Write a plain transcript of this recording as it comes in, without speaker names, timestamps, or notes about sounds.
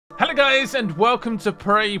guys, and welcome to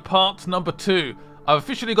Prey part number 2. I've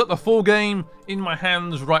officially got the full game in my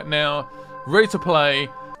hands right now, ready to play.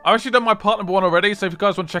 I've actually done my part number 1 already, so if you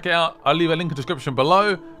guys want to check it out, I'll leave a link in the description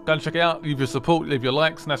below. Go and check it out, leave your support, leave your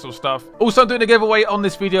likes and that sort of stuff. Also, I'm doing a giveaway on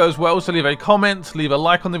this video as well, so leave a comment, leave a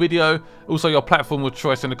like on the video. Also, your platform of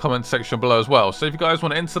choice in the comment section below as well. So if you guys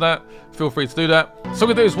want to enter that, feel free to do that. So what I'm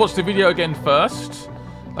going to do is watch the video again first,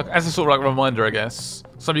 like, as a sort of like reminder, I guess.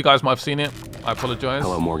 Some of you guys might have seen it. I apologize.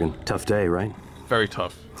 Hello, Morgan. Tough day, right? Very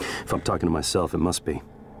tough. If I'm talking to myself, it must be.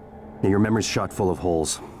 Now, your memory's shot full of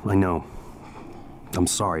holes. I know. I'm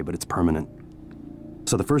sorry, but it's permanent.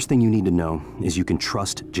 So the first thing you need to know is you can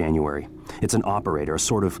trust January. It's an operator, a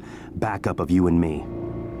sort of backup of you and me.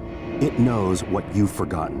 It knows what you've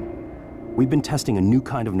forgotten. We've been testing a new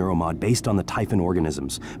kind of neuromod based on the Typhon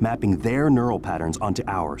organisms, mapping their neural patterns onto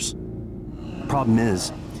ours. Problem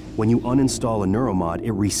is, when you uninstall a neuromod,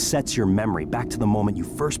 it resets your memory back to the moment you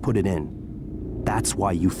first put it in. That's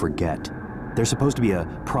why you forget. There's supposed to be a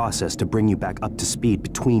process to bring you back up to speed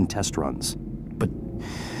between test runs. But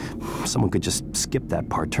someone could just skip that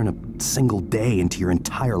part, turn a single day into your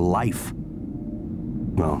entire life.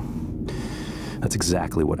 Well, that's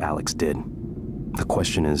exactly what Alex did. The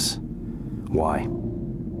question is, why?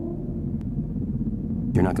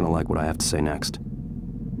 You're not gonna like what I have to say next.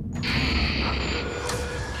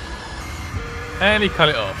 And he cut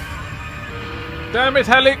it off. Damn it,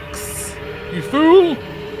 Alex! You fool!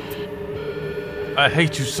 I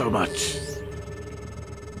hate you so much.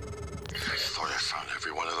 I thought I found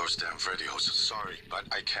every one of those damn videos. Sorry, but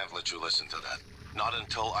I can't let you listen to that. Not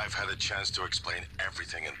until I've had a chance to explain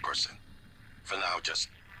everything in person. For now, just...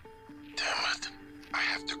 Damn it. I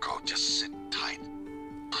have to go. Just sit tight.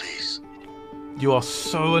 Please. You are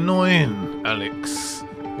so annoying, Alex.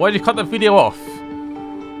 Why'd you cut that video off?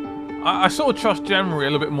 I sort of trust January a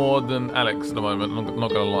little bit more than Alex at the moment, I'm not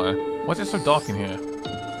gonna lie. Why is it so dark in here?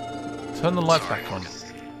 Turn the lights back on.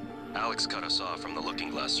 Alex cut us off from the Looking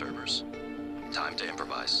Glass servers. Time to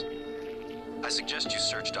improvise. I suggest you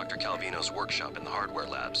search Dr. CALVINOS' workshop in the hardware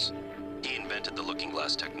labs. He invented the Looking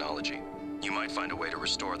Glass technology. You might find a way to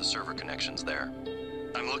restore the server connections there.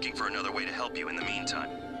 I'm looking for another way to help you in the meantime.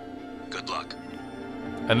 Good luck.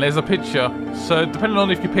 And there's a picture. So depending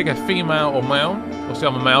on if you pick a female or male, obviously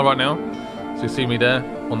I'm a male right now, so you see me there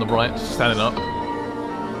on the right, standing up.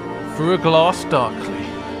 Through a glass darkly.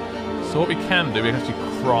 So what we can do, we can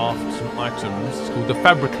actually craft some items. It's called the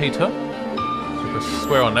Fabricator. So we can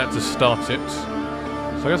swear on that to start it.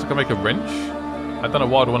 So I guess I can make a wrench. I don't know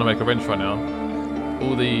why I'd want to make a wrench right now.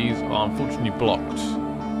 All these are unfortunately blocked.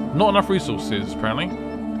 Not enough resources, apparently.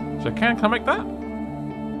 So can I make that?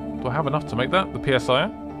 Do I have enough to make that? The PSI?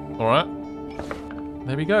 Alright.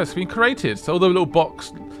 There we go, it's been created. So all the little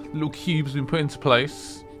little cubes have been put into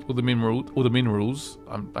place. All the minerals.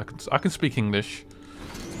 I can speak English.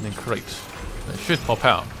 And then create. It should pop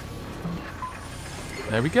out.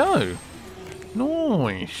 There we go.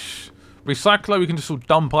 Nice. Recycler, we can just sort of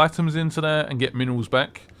dump items into there and get minerals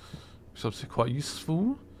back. Which is obviously quite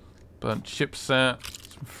useful. Burnt chipset,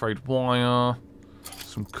 some frayed wire,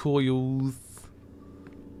 some coils.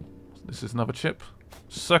 This is another chip.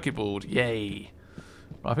 Circuit board, yay.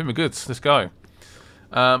 I think we're good, let's go.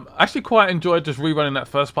 I actually quite enjoyed just rerunning that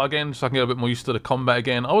first part again, so I can get a bit more used to the combat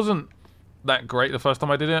again. I wasn't that great the first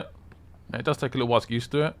time I did it. It does take a little while to get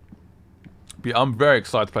used to it. But yeah, I'm very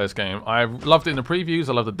excited to play this game. I loved it in the previews,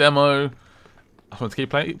 I loved the demo. I just want to keep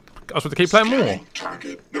playing. More.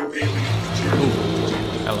 Target, no aliens.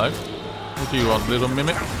 Ooh. Hello. What do you want, little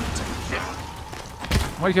mimic?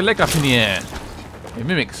 Why is your leg up in the air? Yeah,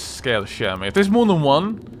 mimics scare the shit out of me. If there's more than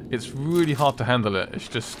one, it's really hard to handle it. It's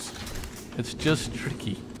just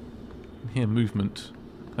tricky. Here, movement.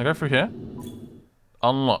 Can I go through here?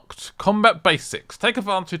 Unlocked. Combat basics. Take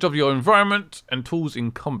advantage of your environment and tools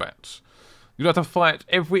in combat. You don't have to fight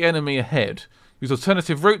every enemy ahead. Use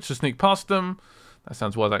alternative routes to sneak past them. That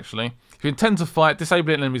sounds wise, actually. If you intend to fight,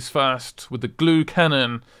 disable enemies first. With the glue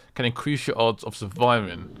cannon, can increase your odds of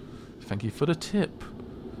surviving. Thank you for the tip.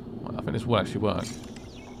 I think this will actually work.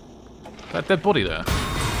 That dead body there.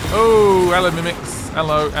 Oh, hello mimics.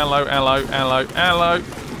 Hello, hello, hello, hello, hello.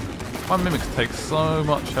 My mimics take so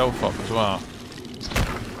much health off as well.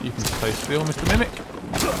 You can stay still, Mr. Mimic.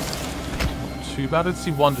 Not too bad. I did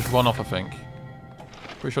see one just run off, I think.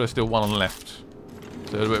 Pretty sure there's still one on the left.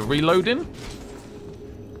 So a little bit of reloading.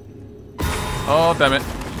 Oh, damn it.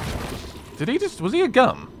 Did he just... Was he a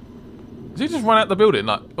gun? Did he just run out the building?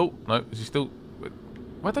 Like, oh, no. Is he still...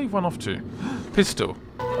 Where'd they run off to? Pistol.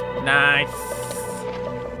 Nice.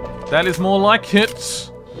 That is more like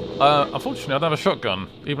it. Unfortunately, I don't have a shotgun.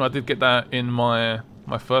 Even though I did get that in my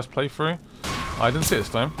first playthrough. I didn't see it this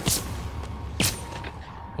time.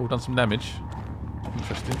 Oh, done some damage.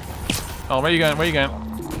 Interesting. Oh, where you going? Where you going?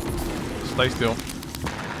 Stay still.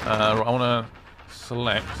 Right, I want to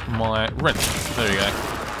select my wrench. There we go.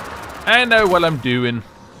 I know what I'm doing.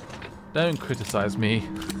 Don't criticize me.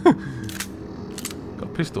 Got a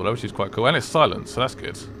pistol though, which is quite cool, and it's silent, so that's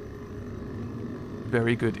good.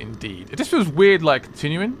 Very good indeed. It just feels weird, like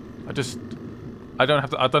continuing. I don't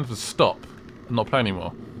have to stop and not play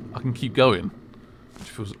anymore. I can keep going, which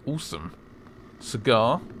feels awesome.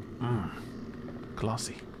 Cigar,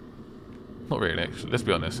 classy. Not really, actually. Let's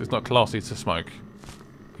be honest. It's not classy to smoke.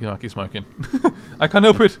 You know, I keep smoking. I can't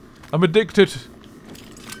help it. I'm addicted.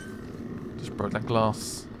 Just broke that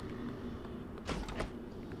glass.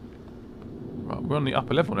 Right, we're on the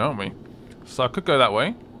upper level now, aren't we? So I could go that way.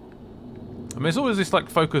 I mean, there's always this like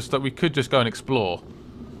focus that we could just go and explore.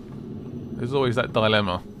 There's always that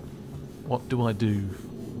dilemma. What do I do?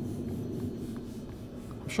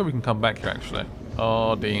 I'm sure we can come back here actually.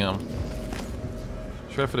 Oh damn. Should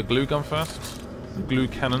we go for the glue gun first? The glue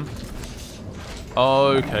cannon.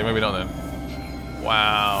 Okay, maybe not then.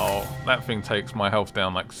 Wow, that thing takes my health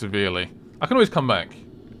down like severely. I can always come back.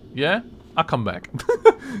 Yeah? I'll come back.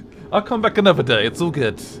 I'll come back another day. It's all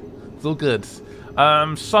good. It's all good. So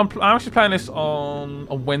I'm actually playing this on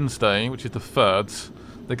Wednesday, which is the 3rd.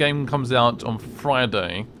 The game comes out on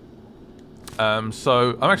Friday.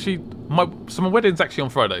 So I'm actually my wedding's actually on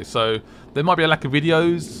Friday, so there might be a lack of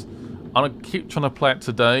videos. I'm gonna keep trying to play it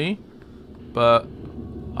today, but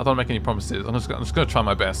I don't make any promises. I'm just gonna try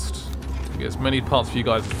my best to get as many parts for you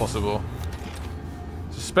guys as possible.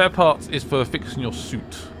 So spare parts is for fixing your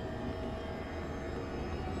suit.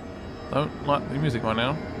 Don't like the music right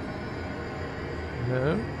now.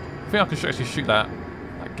 No. I think I can actually shoot that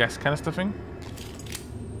gas canister thing.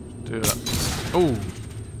 Do that. Oh,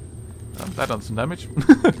 that done some damage.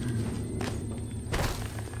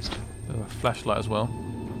 A flashlight as well.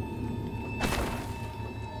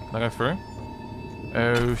 Can I go through?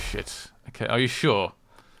 Oh shit. Okay, are you sure?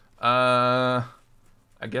 I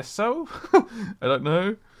guess so. I don't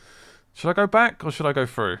know. Should I go back or should I go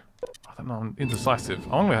through? I don't know. I'm indecisive.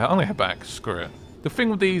 I'm gonna head back. Screw it. The thing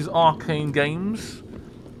with these arcane games,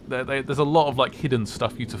 there's a lot of like hidden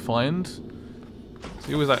stuff you to find. So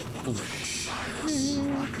you always like, oh shit.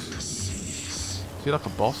 Is he like a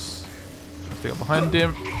boss? Stick up behind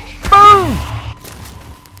him. Boom!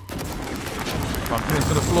 I'm pinning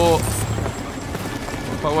to the floor.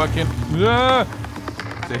 Not quite working. Yeah!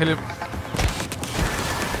 So hit him.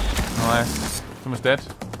 Nice. Almost dead.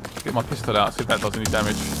 Get my pistol out, see if that does any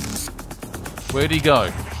damage. Where'd he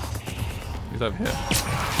go? He's over here.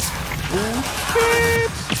 Oh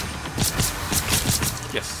shit!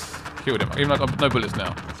 Yes. Killed him. Even though I've got no bullets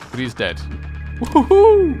now. But he's dead.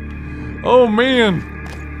 Woohoo! Oh man!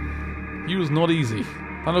 He was not easy.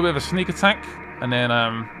 Done a little bit of a sneak attack, and then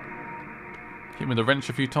hit him with a wrench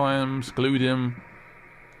a few times, glued him.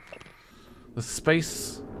 The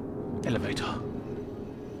space elevator.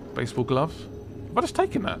 Baseball glove. Have I just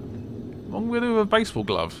taken that? What am I going to do with a baseball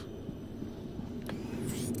glove?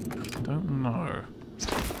 Don't know.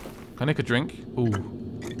 Can I nick a drink? Ooh.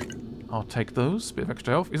 I'll take those. Bit of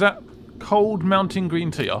extra health. Is that cold mountain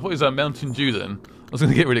green tea? I thought it was a Mountain Dew then. I was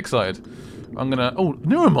going to get really excited. I'm going to... Oh,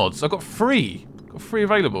 neuromods. I've got 3. Got 3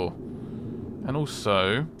 available. And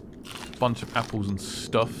also a bunch of apples and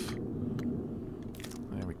stuff.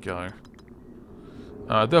 There we go.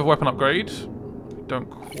 Do have a weapon upgrade. Don't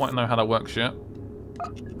quite know how that works yet. I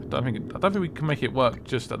don't think we can make it work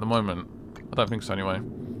just at the moment. I don't think so anyway.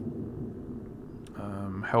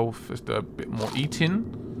 Health, let's do a bit more eating.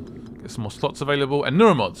 Get some more slots available. And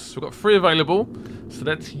neuromods. We've got 3 available, so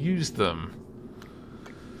let's use them.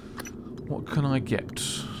 What can I get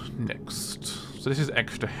next? So this is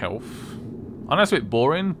extra health. I know it's a bit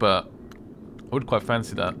boring, but I would quite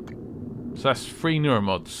fancy that. So that's 3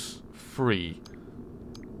 neuromods. 3.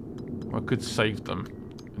 Or I could save them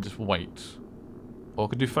and just wait. Or I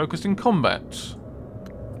could do focused in combat,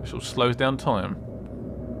 which will slow down time.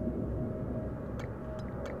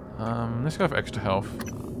 Let's go for extra health.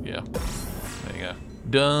 Yeah. There you go.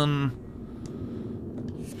 Done.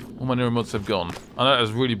 All my neuromods have gone. I know that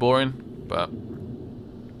was really boring, but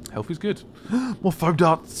health is good. More foam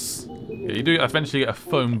darts. Yeah, you do eventually get a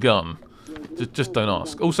foam gun. Just don't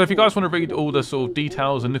ask. Also, if you guys want to read all the sort of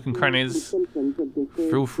details and nook and crannies,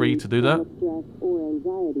 feel free to do that.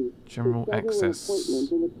 General access.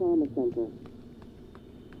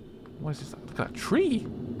 What is this? Look at that tree.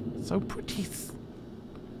 So pretty.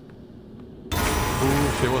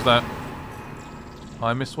 Oh shit, what's that?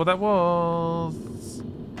 I missed what that was.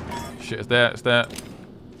 Shit, it's there, it's there.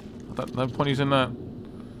 No point using that.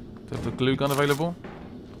 There's the glue gun available.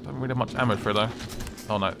 Don't really have much ammo for it though.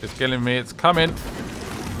 Oh no, it's killing me. It's coming.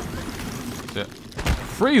 That's it.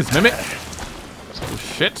 Freeze, Mimic. Oh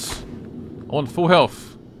shit. I want full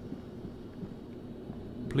health.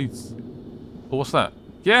 Please. Oh, what's that?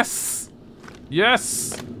 Yes!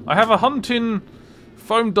 Yes! I have a hunting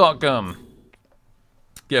foam dart gun.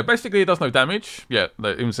 Yeah, basically it does no damage. Yeah,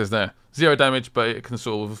 it even says there. 0 damage, but it can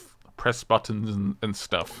sort of press buttons and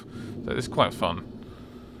stuff. So it's quite fun.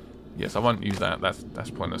 Yes, I won't use that.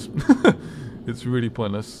 That's pointless. It's really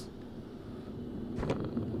pointless.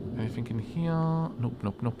 Anything in here? Nope,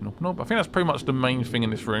 nope, nope, nope, nope. I think that's pretty much the main thing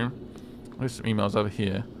in this room. There's some emails over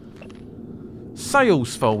here.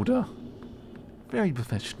 Sales folder. Very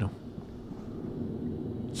professional.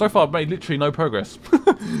 So far, I've made literally no progress.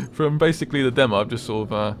 From basically the demo, I've just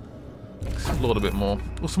sort of explored a bit more.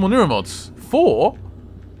 Oh, some more neuromods. 4?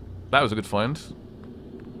 That was a good find.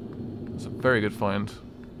 That's a very good find.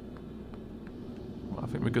 Well, I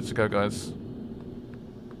think we're good to go, guys.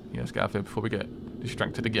 Yeah, let's get out of here before we get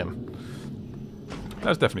distracted again.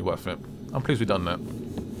 That's definitely worth it. I'm pleased we've done that.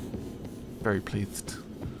 Very pleased.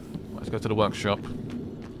 Let's go to the workshop.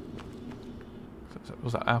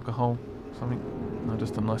 Was that alcohol? Something? No,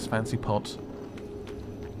 just a nice fancy pot.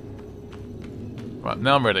 Right,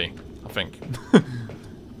 now I'm ready, I think. We're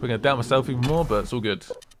going to doubt myself even more, but it's all good.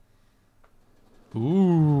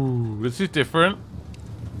 Ooh, this is different.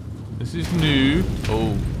 This is new.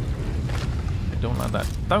 Oh. I don't like that.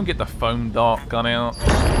 Don't get the foam dart gun out.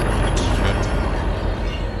 Good.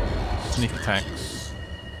 Sneak attacks.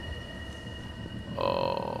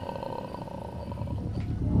 Oh.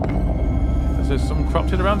 Is there some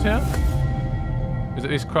corrupted around here? Is it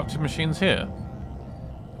these corrupted machines here?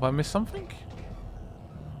 Have I missed something?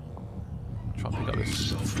 Try to pick up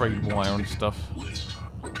this frayed wire and stuff.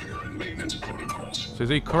 So is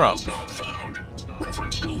he corrupt? Could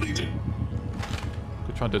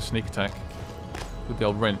try and do a sneak attack with the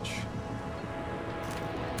old wrench.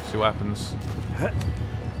 See what happens.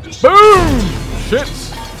 Boom! Shit!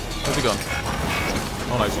 Where's he gone?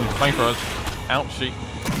 Oh no, some flamethrowers. Ouchie.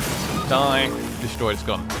 Die. Destroyed, it's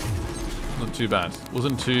gone. Not too bad.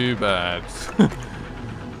 Wasn't too bad. A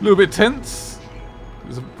little bit tense.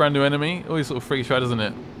 It's a brand new enemy. Always sort of freaks you out, doesn't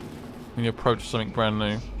it? When you approach something brand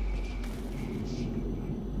new.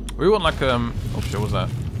 We want like oh shit, what was that?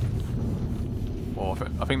 Oh,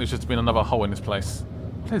 I think there's just been another hole in this place.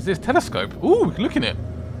 What is this? Telescope? Ooh, we can look in it.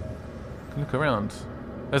 We can look around.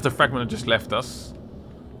 There's the fragment that just left us.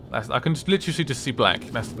 I can literally just see black.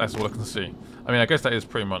 That's all I can see. I mean, I guess that is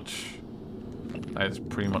pretty much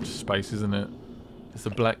space, isn't it? It's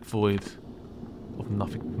a black void of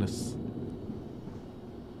nothingness.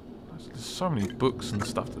 There's so many books and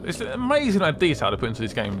stuff. It's an amazing amount of detail to put into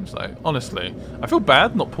these games, though. Honestly, I feel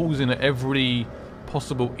bad not pausing at every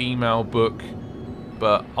possible email, book,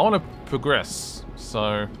 but I want to progress.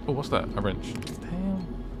 So, oh, what's that? A wrench. Damn.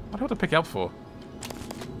 What do I have to pick it up for?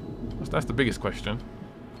 That's the biggest question.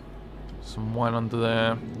 Some wine under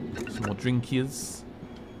there. Some more drinkies.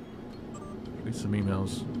 Read some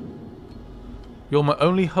emails. You're my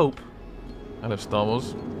only hope. I love Star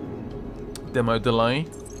Wars. Demo delay.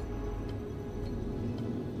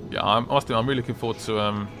 Yeah, I must admit, I'm really looking forward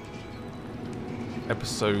to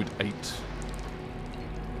episode 8.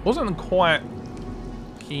 Wasn't quite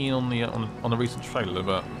keen on the recent trailer,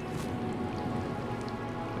 but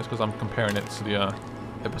it's because I'm comparing it to the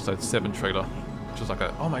episode 7 trailer, which was like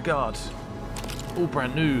a oh my god, all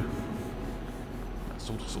brand new. That's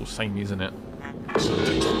all sort of samey, isn't it?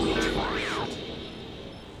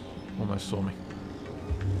 Almost saw me.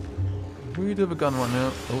 We do have a gun right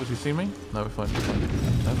now. Oh, does he see me? No, we're fine.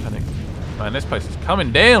 No panic. Man, this place is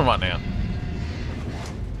coming down right now.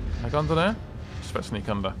 Can I go under there? Just about to sneak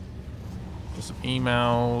under. Just some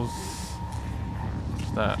emails.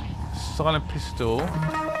 What's that? Silent pistol.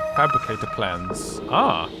 Fabricator plans.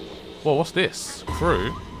 Ah. Well, what's this?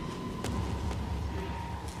 Crew.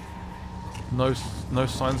 No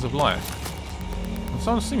signs of life. Can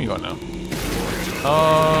someone see me right now?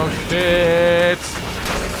 Oh shit!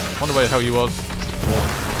 Wonder where the hell he was.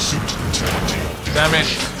 Damn it!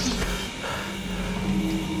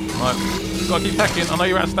 Right, gotta keep attacking. I know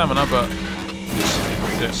you're out of stamina, but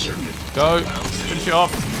shit. Go, finish it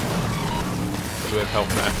off. A bit of help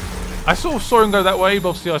there. I sort of saw him go that way, but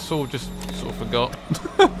obviously I just sort of forgot.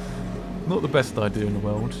 Not the best idea in the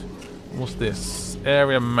world. What's this?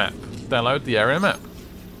 Area map. Download the area map.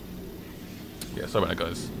 Yeah, sorry about that,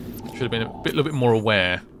 guys. Should have been a little bit more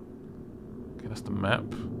aware. Okay, that's the map.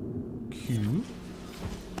 Q.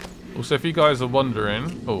 Also, if you guys are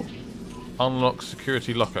wondering, oh, unlock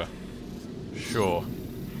security locker. Sure.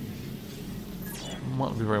 Might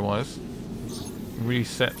not be very wise.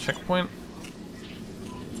 Reset checkpoint.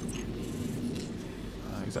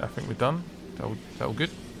 Is that, I think we're done. Is that all good?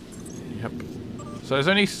 Yep. So there's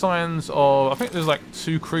only signs of... I think there's like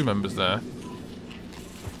 2 crew members there.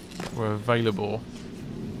 Were available.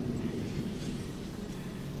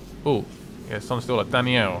 Oh, yeah, someone's still like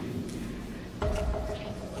Danielle.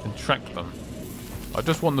 And track them. I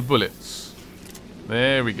just want the bullets.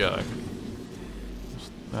 There we go.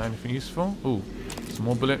 Anything useful? Oh, some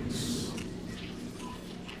more bullets.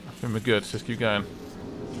 I think we're good. Let's just keep going.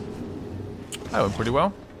 That went pretty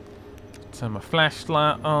well. Turn my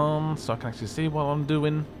flashlight on so I can actually see what I'm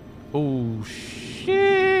doing. Oh,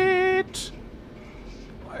 shit!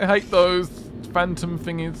 I hate those phantom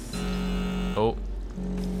thingies. Oh.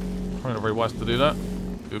 Probably not very wise to do that.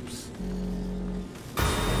 Oops.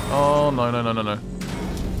 Oh, no.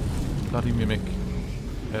 Bloody mimic.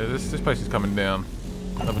 Yeah, this place is coming down.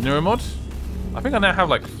 Another neuromod. I think I now have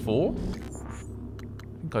like 4. I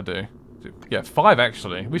think I do. Yeah, 5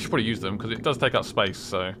 actually. We should probably use them because it does take up space,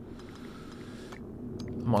 so...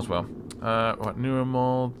 Might as well. Right,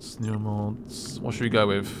 neuromods. What should we go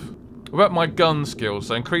with? What about my gun skills?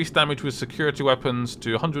 So increase damage with security weapons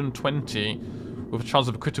to 120 with a chance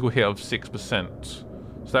of a critical hit of 6%. So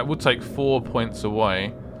that would take 4 points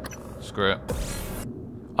away. Screw it.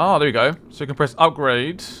 Ah, there we go. So you can press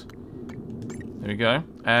upgrade. There we go.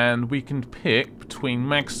 And we can pick between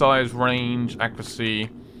max size, range,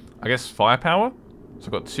 accuracy, I guess firepower. So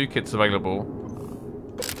I've got 2 kits available.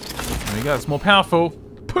 There we go. It's more powerful.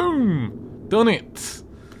 Boom! Done it!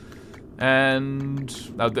 And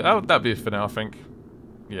that'd be it for now, I think.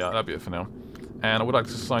 Yeah, that'd be it for now. And I would like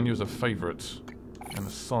to assign you as a favourite. And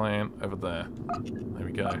assign over there. There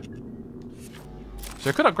we go. So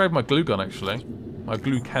I could upgrade my glue gun, actually. My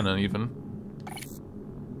glue cannon, even.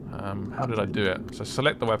 How did I do it? So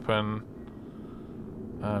select the weapon.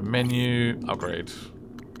 Menu. Upgrade.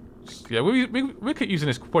 Yeah, we keep using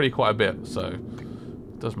this probably quite a bit, so...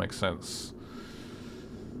 It does make sense.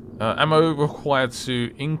 Ammo required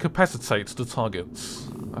to incapacitate the targets.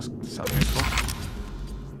 That sounds useful.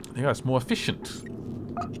 Yeah, it's more efficient.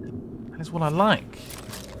 That is what I like.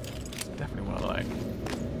 It's definitely what I like.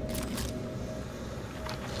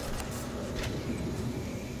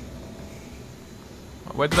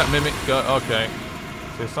 Where did that mimic go? Okay.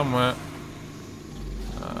 So somewhere.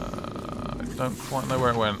 I don't quite know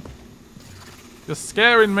where it went. You're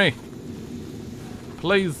scaring me.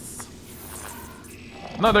 Please.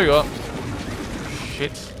 No, there you are.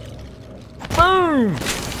 Shit. Boom!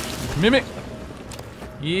 Mimic.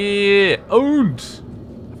 Yeah. Owned.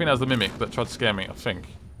 I think that was the mimic that tried to scare me, I think.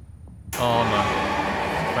 Oh no.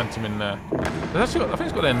 Phantom in there. There's actually got, I think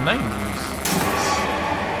it's got their names.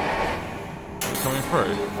 Coming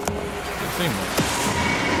through. Didn't see me.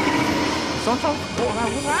 Sometimes,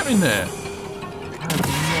 what's happening there? I have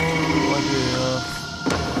no idea.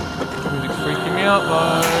 Music's freaking me out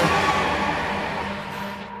though.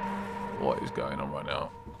 What is going on right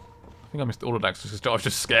now? I think I missed all of that because I was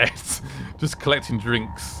just scared. Just collecting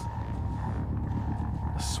drinks.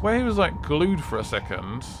 I swear he was like glued for a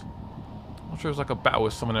second. I'm not sure it was like a battle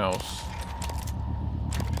with someone else.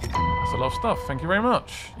 That's a lot of stuff. Thank you very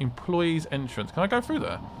much. Employees entrance. Can I go through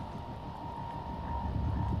there?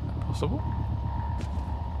 Is that possible?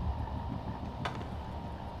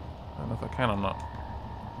 I don't know if I can or not.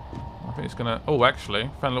 I think it's gonna... Oh, actually,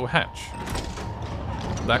 found a little hatch.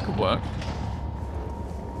 That could work.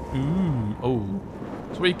 Ooh, oh.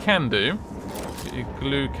 So what you can do, get your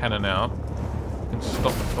glue cannon out and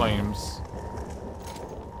stop the flames.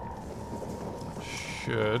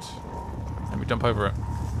 Should. Let me jump over it.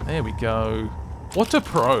 There we go. What a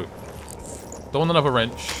pro. Don't want another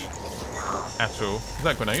wrench. At all. Is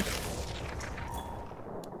that a grenade?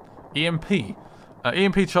 EMP.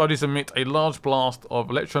 EMP charges emit a large blast of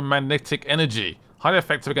electromagnetic energy. Highly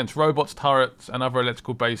effective against robots, turrets, and other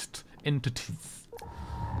electrical-based entities.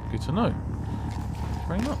 Good to know. Thank you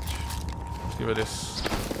very much. Let's give her this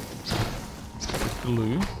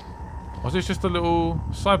glue. Or is this just a little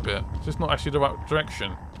side bit? Is this not actually the right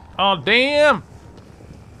direction? Oh, damn!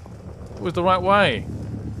 It was the right way.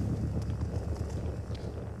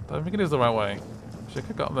 I don't think it is the right way. Actually, I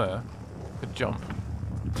could go up there. I could jump.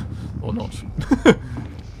 Or not.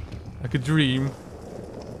 Like a dream.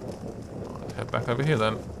 Let's head back over here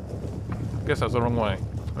then. I guess that's the wrong way.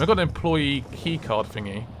 I've got an employee keycard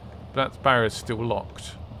thingy, but that barrier is still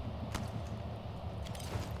locked.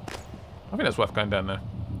 I think that's worth going down there.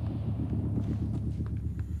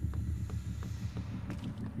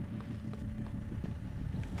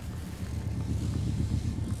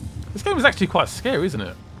 This game is actually quite scary, isn't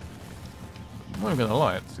it? I'm not even gonna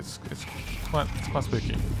lie, it's quite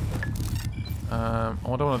spooky. I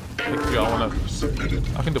don't want to pick you.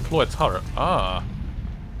 I can deploy a turret. Ah,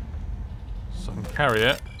 So I can carry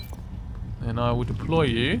it. And I will deploy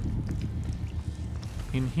you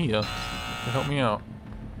in here to help me out.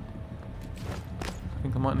 I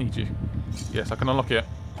think I might need you. Yes, I can unlock it.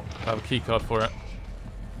 I have a key card for it.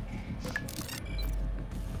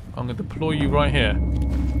 I'm going to deploy you right here.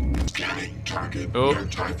 Scanning target. Oh,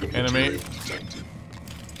 Type enemy. detected.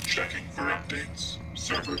 Checking for updates.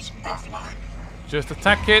 Servers offline. Just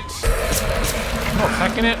attack it. I'm not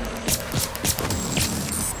attacking it.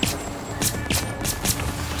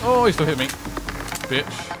 Oh, he still hit me. Bitch.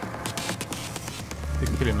 You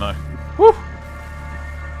can kill him now. Woo!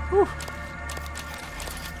 Woo!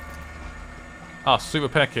 Ah, super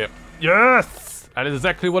repair kit. Yes! That is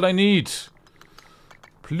exactly what I need.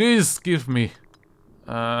 Please give me.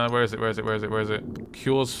 Where is it? Where is it? Where is it? Where is it?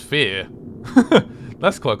 Cures fear.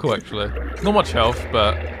 That's quite cool, actually. Not much health,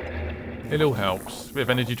 but it all helps. A bit of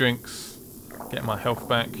energy drinks. Get my health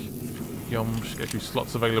back. Yoms. Get a few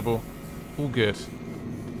slots available. All good.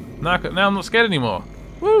 Now I'm not scared anymore.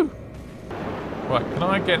 Woo! Right, can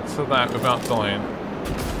I get to that without dying?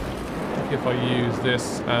 I think if I use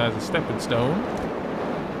this as a stepping stone.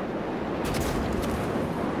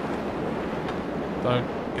 Don't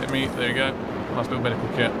get me. There you go. Nice little medical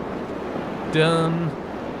kit. Done.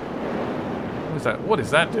 What is that? What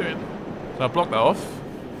is that doing? Can I block that off?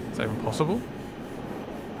 Is that even possible?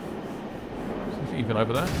 Is it even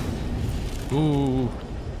over there? Ooh.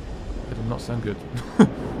 That did not sound good. I'm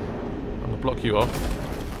going to block you off.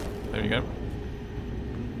 There you go.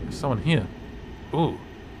 There's someone here. Ooh.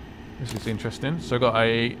 This is interesting. So I've got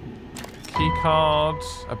a key card,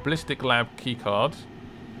 a ballistic lab key card.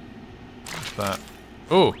 What's that?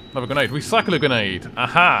 Oh, another grenade. Recycle a grenade.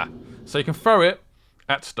 Aha! So you can throw it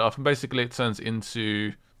at stuff, and basically it turns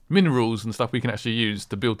into minerals and stuff we can actually use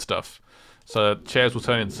to build stuff. So chairs will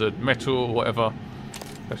turn into metal or whatever.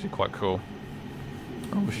 Actually quite cool.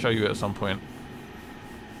 I will show you it at some point.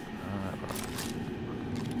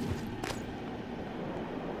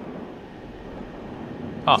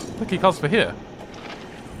 The key card's for here.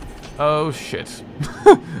 Oh shit.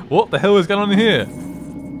 What the hell is going on here?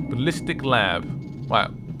 Ballistic lab.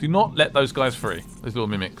 Wow. Do not let those guys free. Those little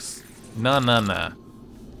mimics. Nah, nah, nah.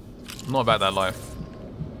 Not about that life.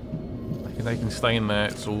 They can stay in there.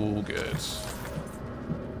 It's all good. There's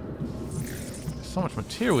so much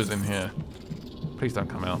materials in here. Please don't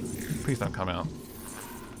come out. Please don't come out.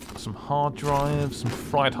 Some hard drives. Some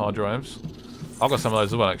fried hard drives. I've got some of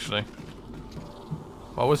those as well, actually.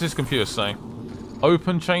 What was this computer saying?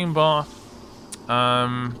 Open chamber.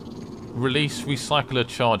 Release recycler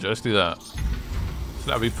charger. Let's do that. So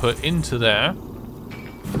that'll be put into there.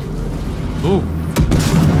 Ooh.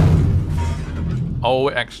 Oh,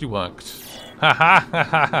 it actually worked. Ha ha ha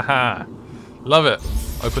ha ha ha. Love it.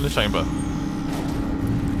 Open the chamber.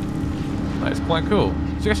 That is quite cool.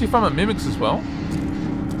 So you actually found that mimics as well.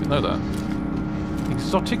 Didn't know that.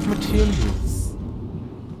 Exotic materials.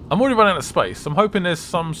 I'm already running out of space. I'm hoping there's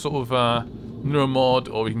some sort of neuromod,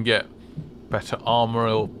 or we can get better armor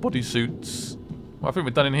or bodysuits. Well, I think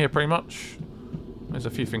we're done in here pretty much. There's a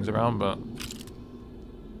few things around, but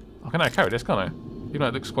I can now carry this, can't I? Even though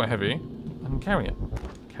it looks quite heavy, I can carry it.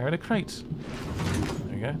 Carry the crate.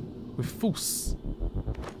 There you go. With force.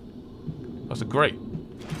 That's a grate.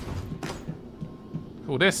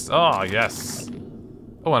 Cool, this. Ah, yes.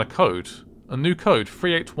 Oh, and a code. A new code.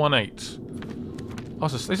 3818. Oh,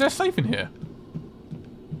 is there a safe in here?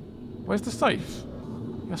 Where's the safe?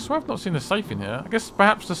 I swear I've not seen a safe in here. I guess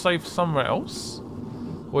perhaps the safe somewhere else?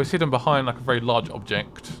 Or it's hidden behind like a very large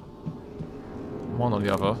object. One or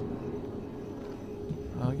the other.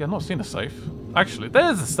 Yeah, I've not seen a safe. Actually,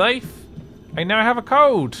 there's a safe! I now have a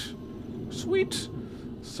code! Sweet!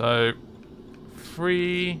 So,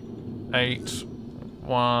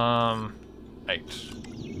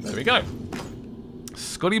 3818. There we go.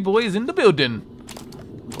 Scotty boy is in the building.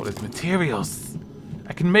 All his materials.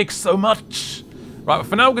 I can make so much! Right, but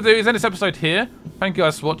for now, what we're going to do is end this episode here. Thank you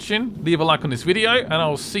guys for watching. Leave a like on this video, and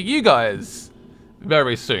I'll see you guys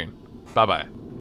very soon. Bye-bye.